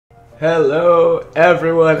Hello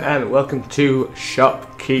everyone and welcome to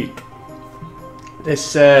Shoppe Keep.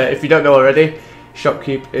 This, if you don't know already, Shoppe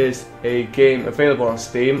Keep is a game available on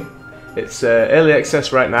Steam. It's early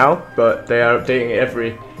access right now, but they are updating it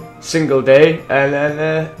every single day, and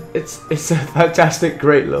it's a fantastic,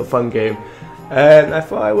 great little fun game. And I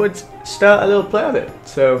thought I would start a little play of it.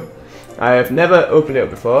 So I have never opened it up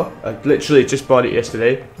before. I literally just bought it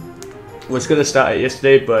yesterday. Was gonna start it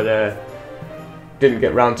yesterday, but didn't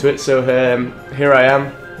get round to it. So here I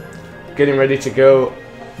am, getting ready to go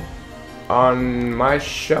on my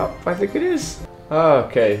shop. I think it is.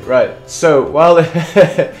 Okay, right. So while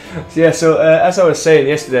as I was saying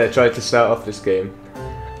yesterday, I tried to start off this game,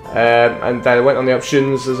 and then I went on the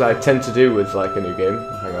options as I tend to do with like a new game.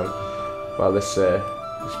 Hang on, while this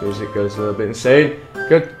music goes a little bit insane.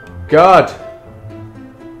 Good God!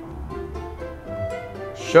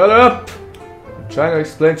 Shut up! I'm trying to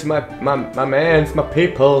explain to my mans, my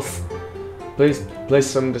peoples. Please place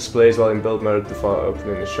some displays while in build mode before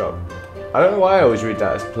opening the shop. I don't know why I always read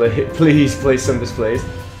that as please place some displays.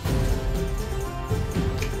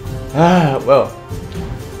 Well.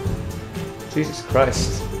 Jesus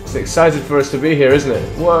Christ. It's excited for us to be here, isn't it?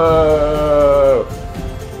 Whoa!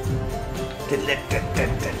 Who the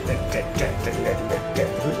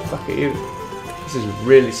fuck are you? This is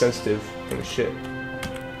really sensitive kind of shit.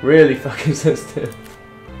 Really fucking sensitive.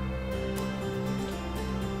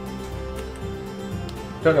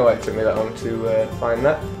 Don't know why it took me that long to find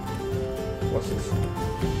that. What's this?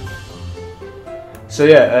 So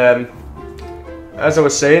yeah, as I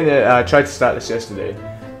was saying, I tried to start this yesterday,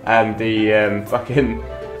 and the fucking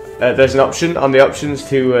there's an option on the options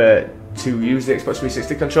to use the Xbox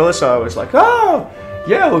 360 controller. So I was like, oh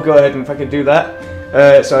yeah, we'll go ahead and fucking do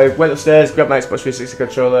that. So I went upstairs, grabbed my Xbox 360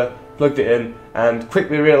 controller, plugged it in, and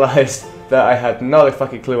quickly realised that I had not a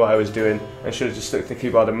fucking clue what I was doing and should have just stuck to the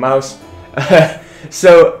keyboard and mouse.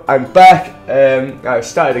 So I'm back, I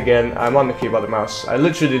started again, I'm on the keyboard and mouse. I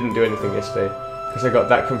literally didn't do anything yesterday because I got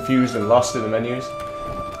that confused and lost in the menus.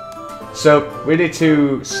 So we need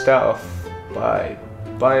to start off by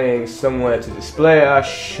buying somewhere to display our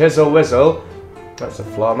shizzle whizzle. That's a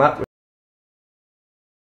floor mat.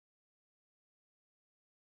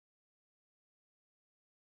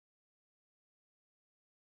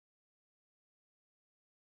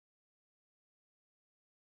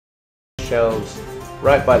 Shelves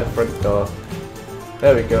right by the front door.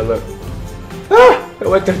 There we go, look. Ah! It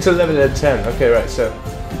went up to 11 and 10. Okay, right, so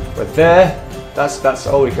we're there. That's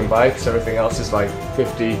all we can buy because everything else is like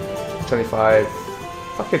 50, 25,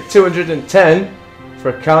 fucking 210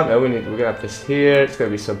 for a counter. We're gonna have this here. It's gonna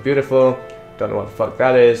be so beautiful. Don't know what the fuck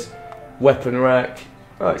that is. Weapon rack.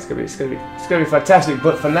 Oh, it's gonna be fantastic.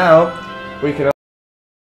 But for now, we can.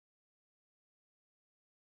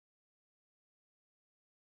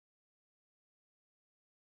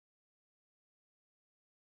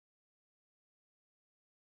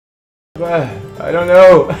 I don't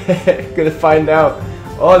know. Gonna find out.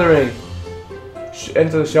 Ordering.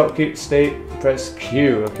 Enter the Shoppe Keep state. Press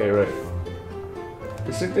Q. Okay, right.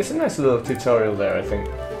 There's a nice little tutorial there, I think.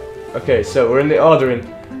 Okay, so we're in the ordering,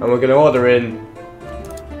 and we're gonna order in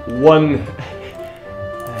one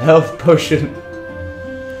health potion.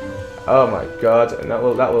 Oh my God! And that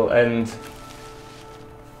will end.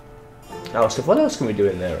 Oh, so what else can we do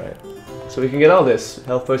in there, right? So we can get all this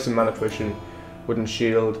health potion, mana potion, wooden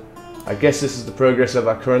shield. I guess this is the progress of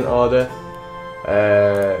our current order.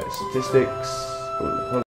 Statistics.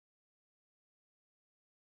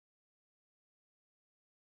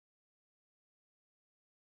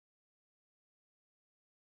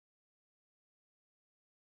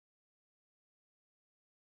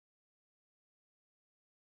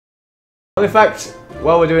 In fact,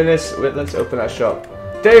 while we're doing this, let's open our shop.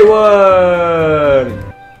 Day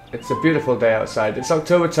 1! It's a beautiful day outside. It's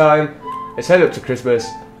October time. It's head up to Christmas.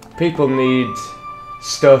 People need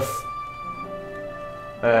stuff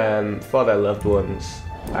for their loved ones,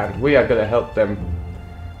 and we are going to help them.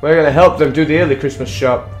 We're going to help them do the early Christmas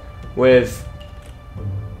shop with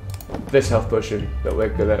this health potion that we're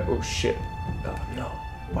going to... Oh shit. Oh no.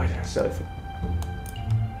 Why did I sell it for...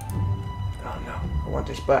 Oh no. I want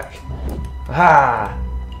this back. Aha!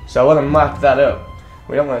 So I want to mark that up.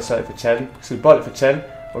 We don't want to sell it for 10, because we bought it for 10.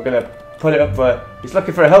 We're going to put it up for... He's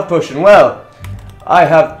looking for a health potion. Well, I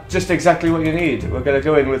have just exactly what you need. We're going to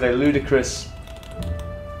go in with a ludicrous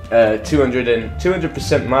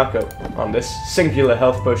 200% markup on this singular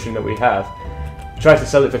health potion that we have. Try to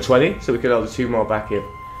sell it for 20, so we could order 2 more back in.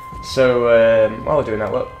 So while we're doing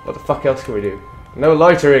that, what the fuck else can we do? No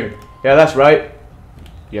loitering. Yeah, that's right.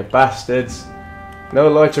 You bastards. No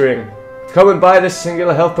loitering. Come and buy this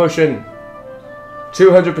singular health potion.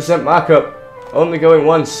 200% markup. Only going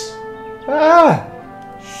once. Ah!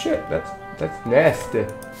 Shit, that's nasty.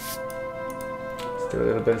 Let's do a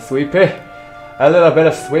little bit of sweepy. A little bit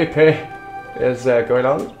of sweepy is going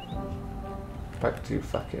on. Back to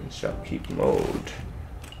fucking Shoppe Keep mode.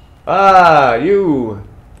 Ah, you!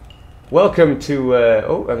 Welcome to,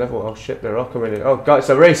 oh, another one. Oh shit, they're all coming in. Oh god, it's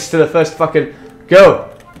a race to the first fucking... Go!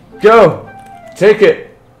 Go! Take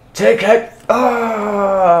it! Take it!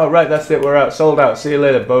 Ah! Right, that's it, we're out. Sold out. See you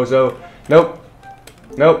later, bozo. Nope.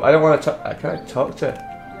 Nope, I don't want to talk. Can I talk to...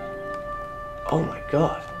 Oh my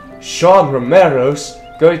god. Sean Romero's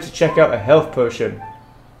going to check out a health potion.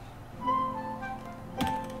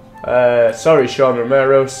 Sorry, Sean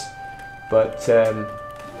Romero's, but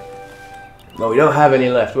no, we don't have any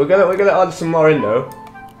left. We're gonna order some more in though.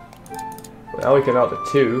 Well, now we can order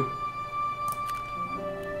 2.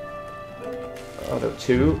 Order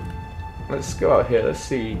 2. Let's go out here. Let's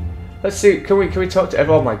see. Let's see. Can we talk to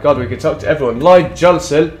everyone? Oh my god, we can talk to everyone. Lloyd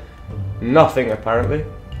Johnson. Nothing apparently.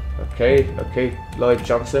 Okay, okay, Lloyd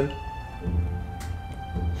Johnson.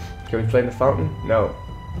 Can we play in the fountain? No.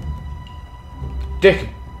 Dick.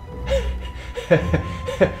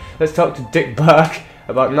 Let's talk to Dick Bark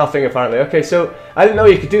about nothing apparently. Okay, so I didn't know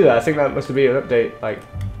you could do that. I think that must have been an update like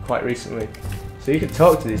quite recently. So you can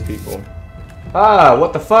talk to these people. Ah,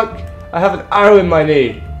 what the fuck? I have an arrow in my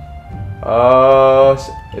knee. Oh,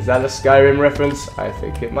 is that a Skyrim reference? I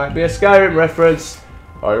think it might be a Skyrim reference.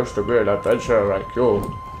 I used to be an adventurer like you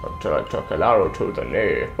until I took an arrow to the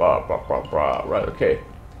knee. Blah, blah, blah, blah. Right, okay.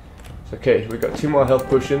 So, okay, we've got 2 more health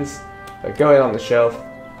potions. They're going on the shelf.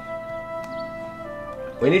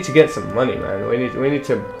 We need to get some money, man. We need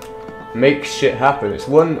to make shit happen. It's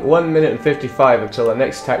 1 minute and 55 until the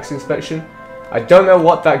next tax inspection. I don't know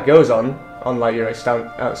what that goes on like your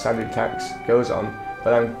outstanding tax goes on,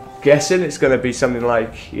 but I'm guessing it's going to be something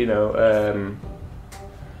like, you know,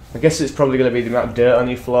 I guess it's probably going to be the amount of dirt on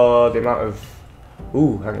your floor, the amount of...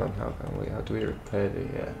 Ooh, hang on, how do we repair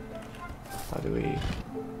the... how do we...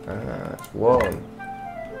 it's 1.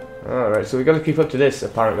 Alright, so we've got to keep up to this,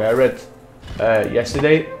 apparently. I read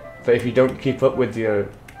yesterday that if you don't keep up with your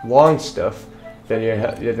lawn stuff, then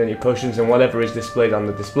your potions and whatever is displayed on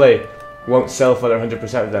the display won't sell for their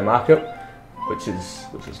 100% of their markup, which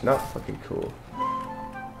is not fucking cool.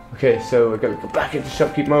 Okay, so we're gonna go back into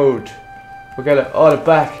Shoppe Keep mode. We're gonna order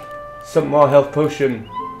back some more health potion.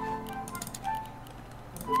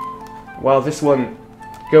 While this one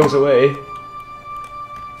goes away,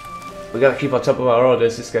 we gotta keep on top of our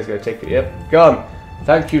orders. This guy's gonna take it. Yep, gone.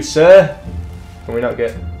 Thank you, sir. Can we not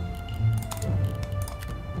get...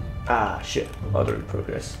 Ah, shit. Order in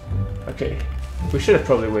progress. Okay. We should have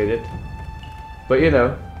probably waited. But you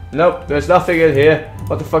know. Nope, there's nothing in here.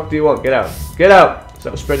 What the fuck do you want? Get out. Get out!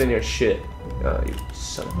 Stop spreading your shit. Oh, you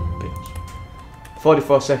son of a bitch.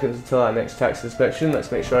 44 seconds until our next tax inspection.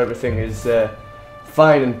 Let's make sure everything is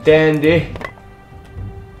fine and dandy.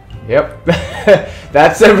 Yep.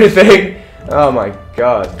 That's everything. Oh my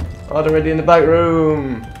god. Order ready in the back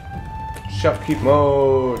room. Shoppe Keep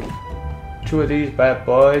mode. 2 of these bad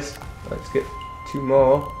boys. Let's get 2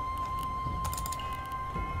 more.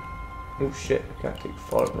 Oh shit, I can't take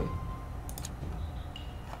 4 of them.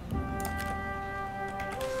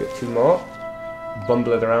 Let's get 2 more.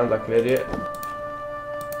 Bumbling around like an idiot.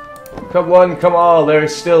 Come on, come on. There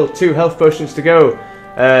is still 2 health potions to go.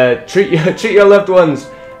 Treat your loved ones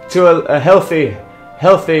to a healthy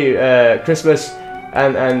Christmas.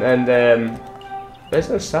 And there's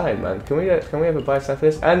no sign, man. Can we have a buy sign for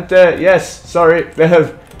this? And yes, sorry.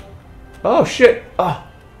 Oh shit! Oh,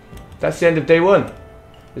 that's the end of day 1.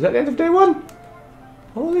 Is that the end of day 1?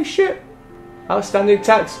 Holy shit! Outstanding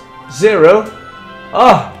tax 0.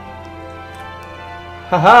 Oh,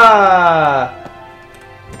 haha!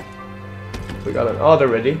 We got an order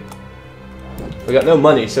ready. We got no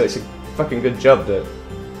money, so it's a fucking good job that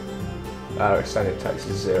our outstanding tax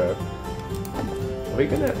is 0. Are we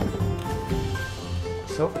gonna...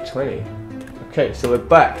 Sell for 20. Okay, so we're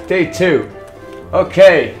back. Day 2.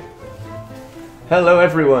 Okay. Hello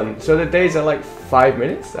everyone. So the days are like 5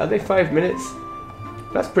 minutes? Are they 5 minutes?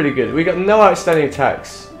 That's pretty good. We got no outstanding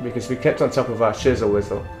tax because we kept on top of our shizzle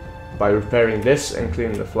whizzle by repairing this and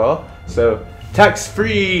cleaning the floor. So tax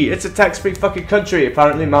free. It's a tax free fucking country.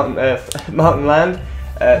 Apparently mountain land,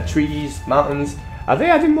 trees, mountains. Are they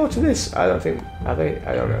adding more to this? I don't think. Are they?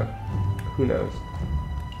 I don't know. Who knows?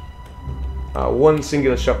 1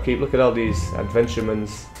 singular Shoppe Keep. Look at all these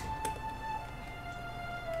adventuremans.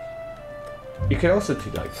 You can also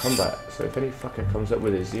do like combat. So if any fucker comes up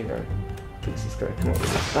with his, you know, thinks he's gonna come up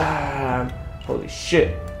with it, bam! Holy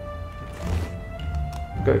shit!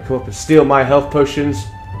 I'm gonna come up and steal my health potions.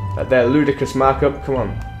 at their ludicrous markup. Come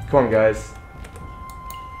on, guys.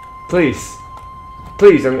 Please,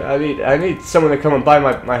 please. I need someone to come and buy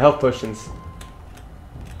my health potions.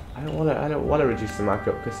 I don't wanna reduce the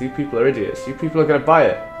markup because you people are idiots. You people are gonna buy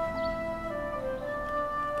it.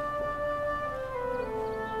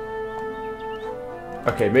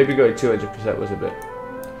 Okay, maybe going 200% was a bit.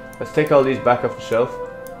 Let's take all these back off the shelf.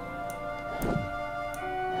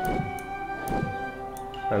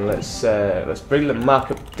 And let's bring the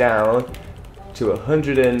markup down to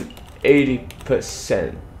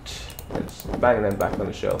 180%. Let's bang them back on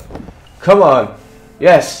the shelf. Come on!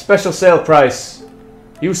 Yes, special sale price.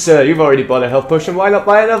 You sir, you've already bought a health potion. Why not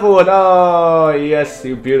buy another one? Oh yes,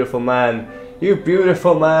 you beautiful man. You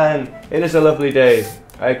beautiful man. It is a lovely day.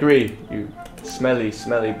 I agree. You smelly,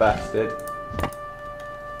 smelly bastard.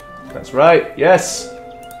 That's right. Yes.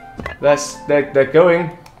 They're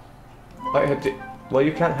going. Well,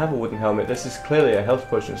 you can't have a wooden helmet. This is clearly a health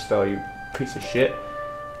potion store, you piece of shit.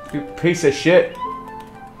 You piece of shit.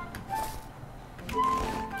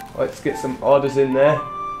 Let's get some orders in there.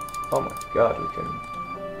 Oh my god, we can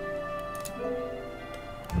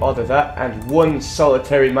order that and one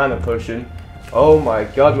solitary mana potion. Oh my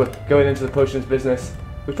god, we're going into the potions business.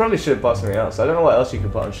 We probably should have bought something else. I don't know what else you can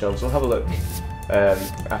put on shelves. We'll have a look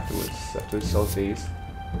after we've sold these.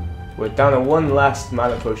 We're down to one last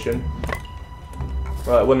mana potion.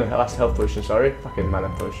 Well, one last health potion, sorry. Fucking mana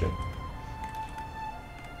potion.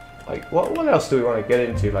 Like, what else do we want to get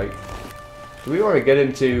into? Like, do we want to get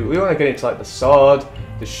into? We want to get into like the sword,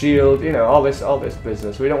 the shield, you know, all this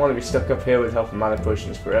business. We don't want to be stuck up here with health and mana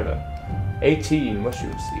potions forever. 18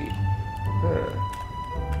 mushroom seed.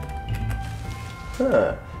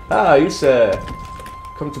 Ah, you sir,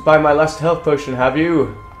 come to buy my last health potion, have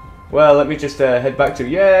you? Well, let me just head back to.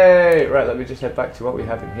 Yay! Right, let me just head back to what we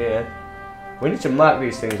have in here. We need to mark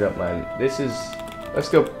these things up, man. This is. Let's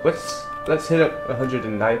go. Let's hit up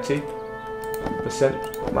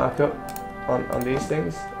 190% markup on these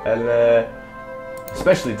things, and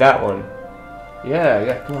especially that one.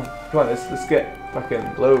 Yeah. Come on. Let's get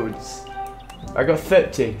fucking loads. I got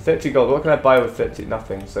 30 gold. What can I buy with 30?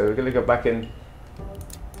 Nothing. So we're gonna go back in.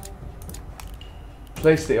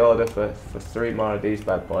 Place the order for 3 more of these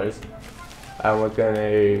bad boys, and we're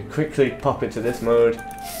gonna quickly pop into this mode.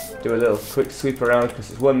 Do a little quick sweep around because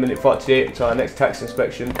it's 1 minute 48 until our next tax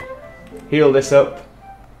inspection. Heal this up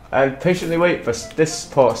and patiently wait for this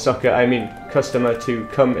poor customer to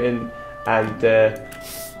come in and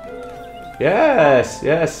yes.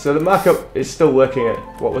 So the markup is still working at,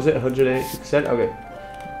 what was it, 180%? Okay,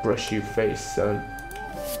 brush you face, son.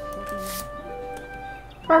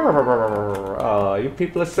 Oh, you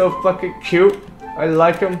people are so fucking cute. I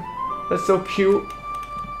like them. They're so cute.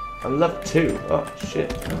 I'm level 2. Oh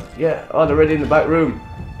shit. Yeah. Oh, they're already in the back room.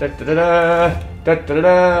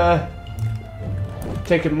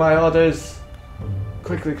 Taking my orders.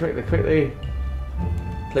 Quickly.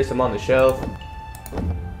 Place them on the shelf.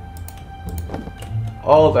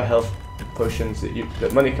 All the health potions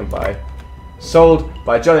that money can buy. Sold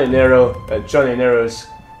by Johnny Nero at Johnny Nero's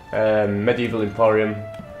Medieval Emporium.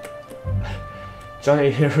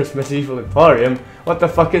 Johnny Nero's Medieval Emporium? What the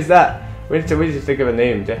fuck is that? We need to think of a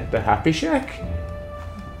name. The Happy Shack?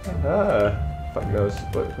 Fuck knows.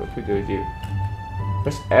 What can we do with you?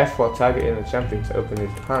 Press F while targeting the champion to open his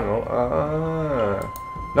panel.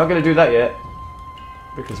 Not gonna do that yet.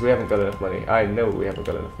 Because we haven't got enough money. I know we haven't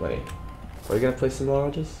got enough money. Are we gonna place some more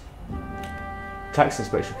orders? Tax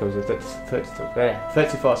inspection comes in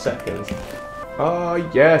 34 seconds. Oh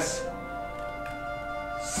yes!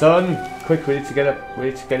 Son! Quick, we need to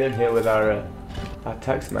get in here with our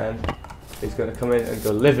tax man. He's going to come in and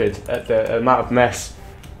go livid at the amount of mess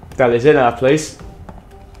that is in our place.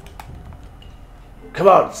 Come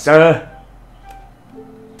on, sir.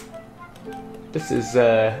 This is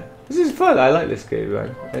fun. I like this game,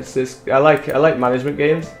 man. I like management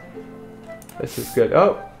games. This is good.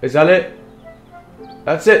 Oh, is that it?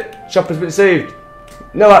 That's it. Shop has been saved.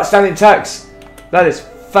 No outstanding tax. That is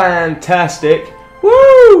fantastic.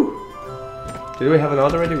 Woo! Did we have an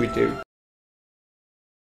order ready? We do.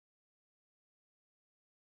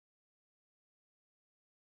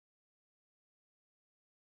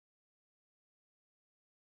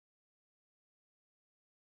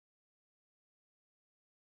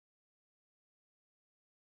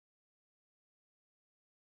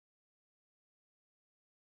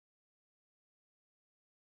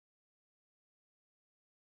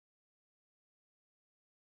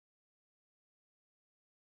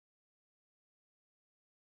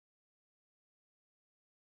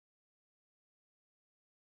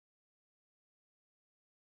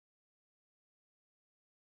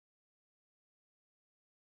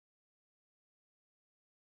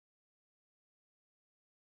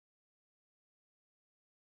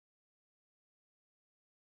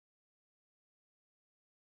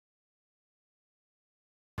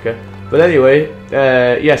 Okay. But anyway,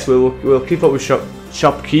 yes, we'll keep up with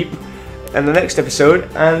Shoppe Keep in the next episode,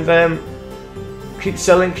 and keep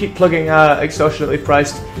selling, keep plugging our extortionately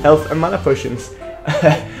priced health and mana potions.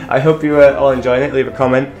 I hope you are all enjoying it. Leave a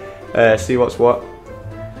comment, see what's what,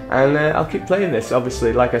 and I'll keep playing this.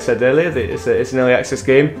 Obviously, like I said earlier, it's an early access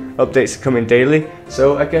game. Updates are coming daily,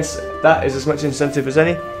 so I guess that is as much incentive as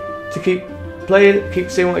any to keep playing, keep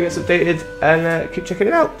seeing what gets updated, and keep checking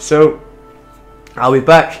it out. So I'll be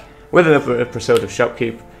back with another episode of Shoppe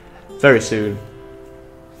Keep very soon.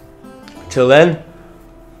 Till then,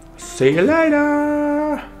 see you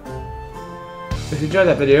later! If you enjoyed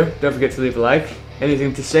that video, don't forget to leave a like.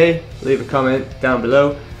 Anything to say, leave a comment down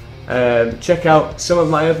below. Check out some of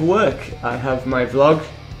my other work. I have my vlog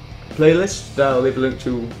playlist that I'll leave a link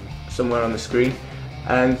to somewhere on the screen,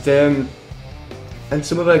 and some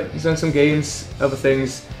games, other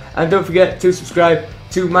things. And don't forget to subscribe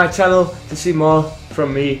to my channel to see more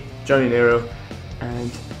from me, Johnny Nero.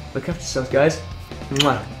 And look after yourselves, guys.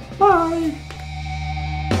 Mwah. Bye!